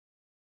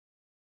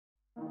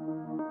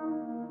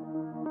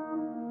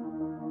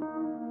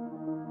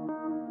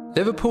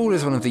Liverpool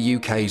is one of the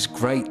UK's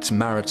great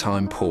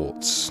maritime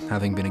ports,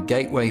 having been a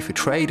gateway for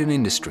trade and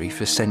industry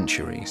for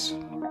centuries.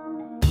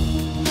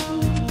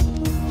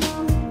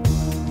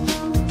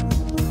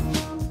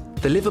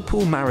 The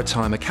Liverpool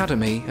Maritime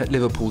Academy at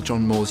Liverpool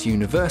John Moores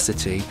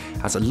University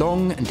has a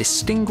long and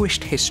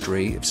distinguished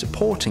history of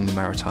supporting the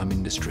maritime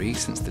industry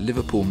since the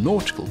Liverpool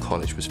Nautical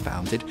College was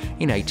founded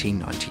in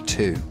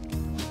 1892.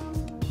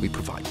 We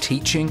provide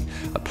teaching,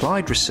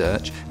 applied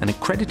research and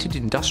accredited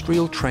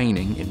industrial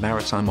training in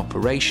maritime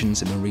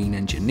operations and marine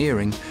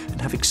engineering,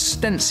 and have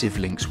extensive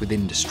links with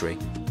industry.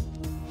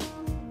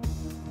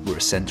 We're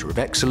a centre of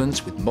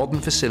excellence with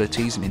modern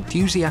facilities and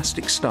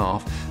enthusiastic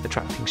staff,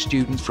 attracting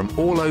students from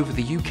all over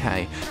the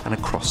UK and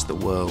across the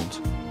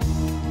world.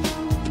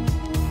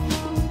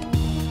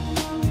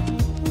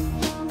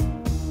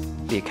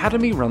 The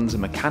Academy runs a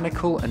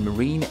mechanical and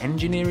marine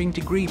engineering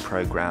degree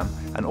programme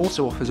and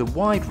also offers a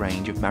wide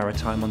range of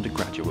maritime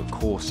undergraduate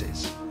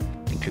courses,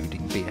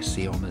 including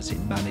BSc Honours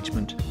in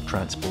Management,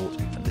 Transport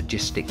and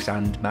Logistics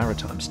and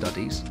Maritime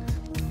Studies,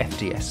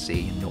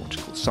 FDSC in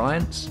Nautical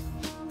Science,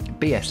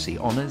 BSc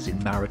Honours in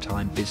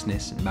Maritime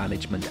Business and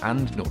Management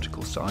and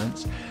Nautical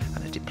Science,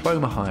 and a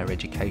Diploma Higher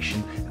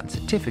Education and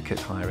Certificate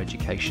Higher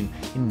Education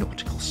in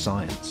Nautical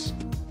Science.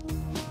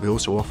 We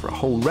also offer a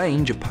whole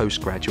range of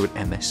postgraduate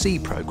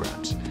MSc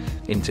programmes: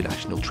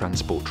 International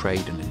Transport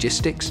Trade and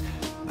Logistics,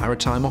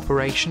 Maritime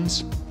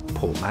Operations,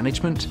 Port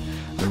Management,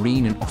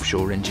 Marine and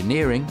Offshore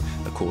Engineering,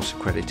 a course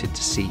accredited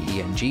to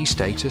CENG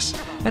status,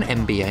 and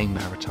MBA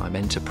Maritime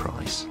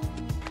Enterprise.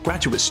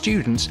 Graduate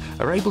students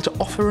are able to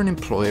offer an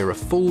employer a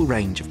full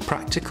range of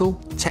practical,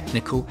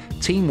 technical,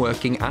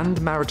 team-working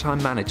and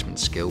maritime management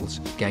skills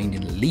gained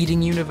in a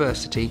leading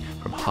university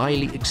from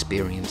highly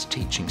experienced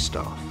teaching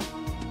staff.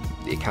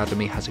 The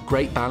Academy has a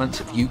great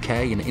balance of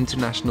UK and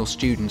international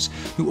students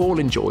who all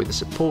enjoy the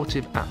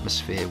supportive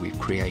atmosphere we've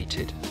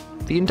created.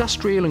 The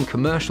industrial and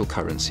commercial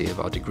currency of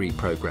our degree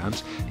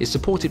programmes is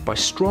supported by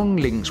strong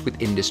links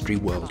with industry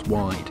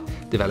worldwide,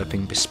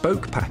 developing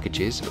bespoke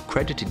packages of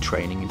accredited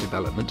training and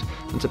development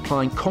and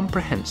supplying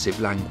comprehensive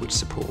language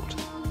support.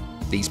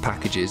 These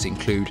packages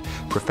include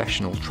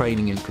professional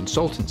training and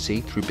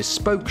consultancy through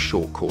bespoke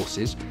short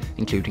courses,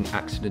 including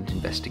accident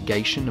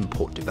investigation and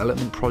port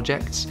development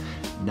projects,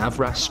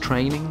 NAVRAS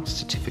training,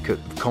 certificate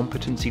of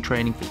competency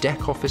training for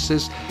deck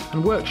officers,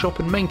 and workshop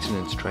and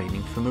maintenance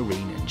training for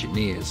marine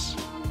engineers.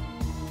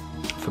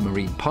 For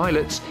marine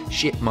pilots,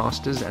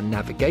 shipmasters and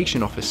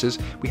navigation officers,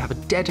 we have a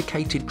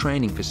dedicated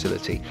training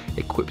facility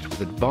equipped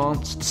with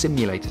advanced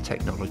simulator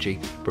technology,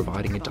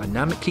 providing a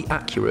dynamically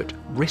accurate,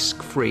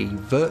 risk-free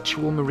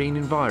virtual marine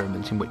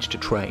environment in which to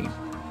train.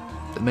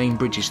 The main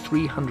bridge's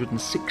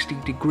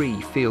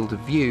 360-degree field of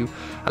view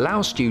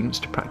allows students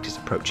to practice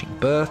approaching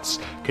berths,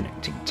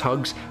 connecting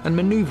tugs and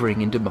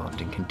manoeuvring in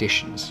demanding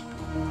conditions.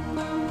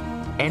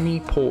 Any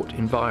port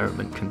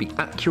environment can be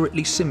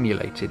accurately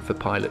simulated for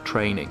pilot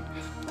training,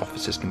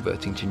 officers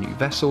converting to new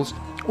vessels,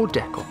 or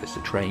deck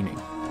officer training.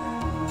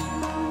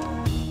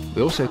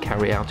 We also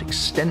carry out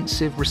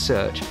extensive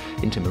research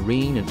into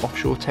marine and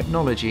offshore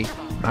technology,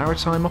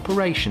 maritime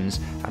operations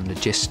and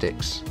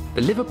logistics.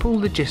 The Liverpool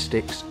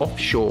Logistics,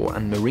 Offshore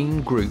and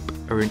Marine Group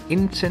are an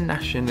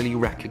internationally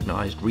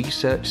recognised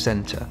research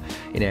centre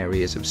in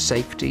areas of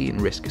safety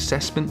and risk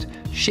assessment,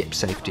 ship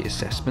safety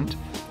assessment,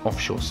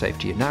 offshore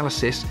safety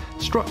analysis,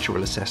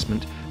 structural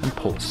assessment and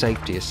port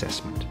safety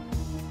assessment.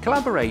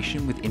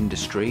 Collaboration with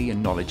industry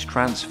and knowledge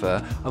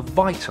transfer are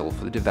vital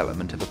for the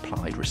development of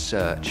applied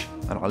research,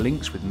 and our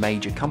links with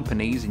major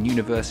companies and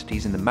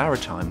universities in the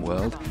maritime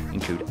world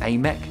include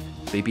AMEC,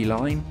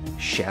 Bibiline,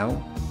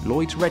 Shell,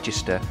 Lloyd's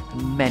Register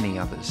and many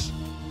others.